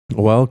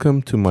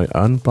Welcome to my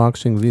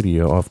unboxing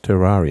video of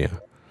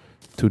Terraria.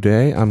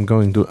 Today I'm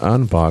going to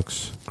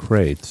unbox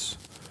crates.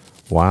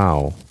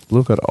 Wow,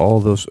 look at all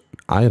those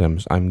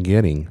items I'm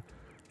getting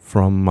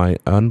from my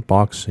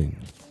unboxing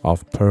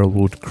of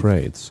pearlwood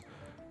crates.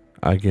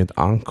 I get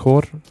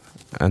Anchor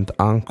and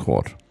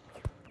Anchor.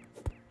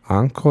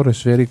 Anchor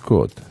is very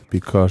good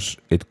because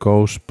it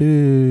goes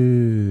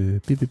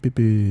beep, beep, beep, beep,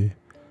 beep.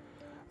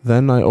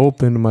 Then I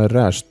open my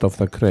rest of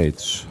the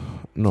crates.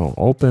 No,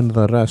 open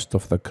the rest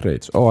of the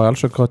crates. Oh, I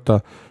also got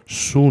a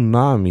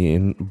tsunami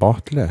in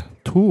bottle,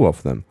 2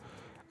 of them,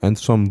 and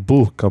some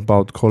book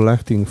about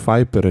collecting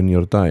fiber in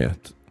your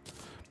diet.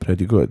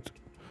 Pretty good.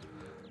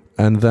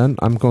 And then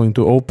I'm going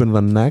to open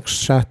the next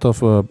set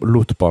of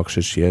loot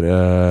boxes here.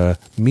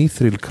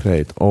 Mithril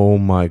crate. Oh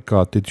my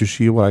god, did you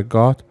see what I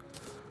got?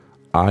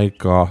 I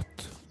got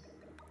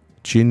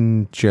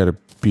ginger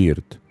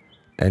beard,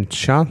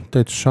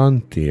 enchanted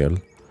sundial,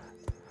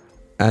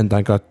 and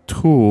I got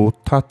 2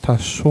 tata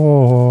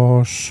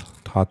sauce.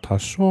 Tata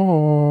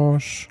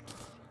sauce.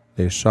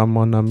 They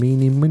summon a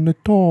mini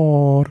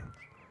minotaur.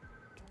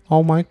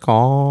 Oh my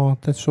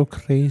god, that's so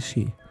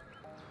crazy.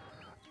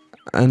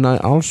 And I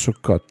also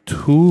got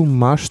 2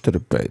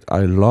 masturbate.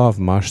 I love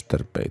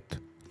masturbate.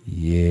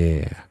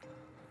 Yeah.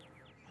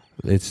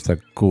 It's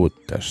the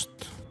goodest.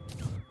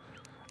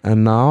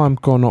 And now I'm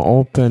gonna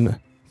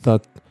open the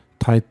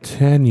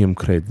titanium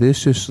crate.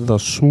 This is the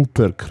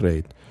super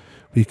crate.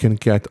 We can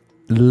get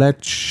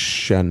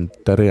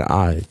legendary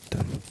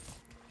item.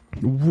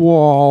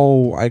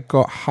 Whoa, I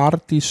got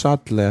hardy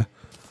saddle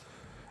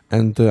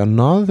and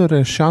another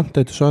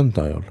enchanted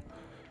sundial.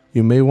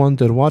 You may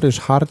wonder, what is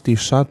hardy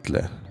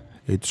saddle?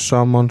 It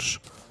summons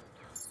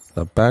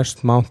the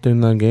best mount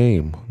in the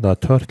game, the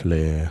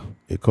turtle.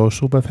 It goes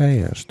super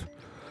fast.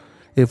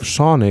 If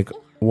Sonic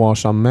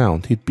was a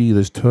mount, he'd be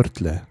this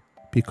turtle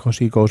because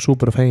he goes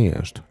super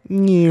fast.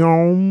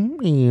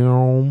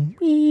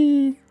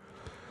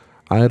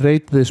 I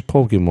rate this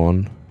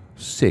Pokemon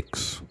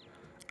 6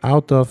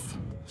 out of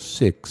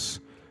 6.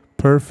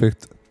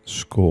 Perfect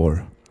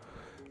score.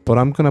 But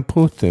I'm gonna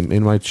put them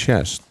in my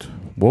chest.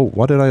 Whoa,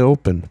 what did I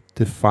open?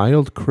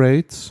 Defiled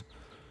crates?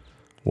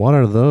 What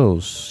are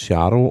those?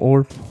 Shadow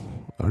orb?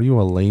 Are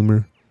you a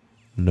lamer?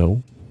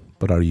 No.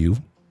 But are you?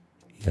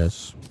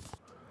 Yes.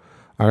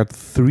 I got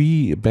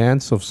 3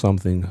 bands of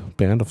something.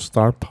 Band of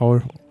star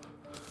power.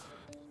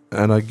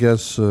 And I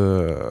guess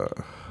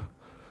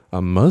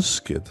a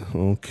musket.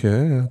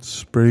 Okay,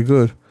 that's pretty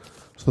good.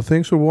 So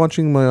thanks for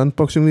watching my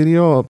unboxing video.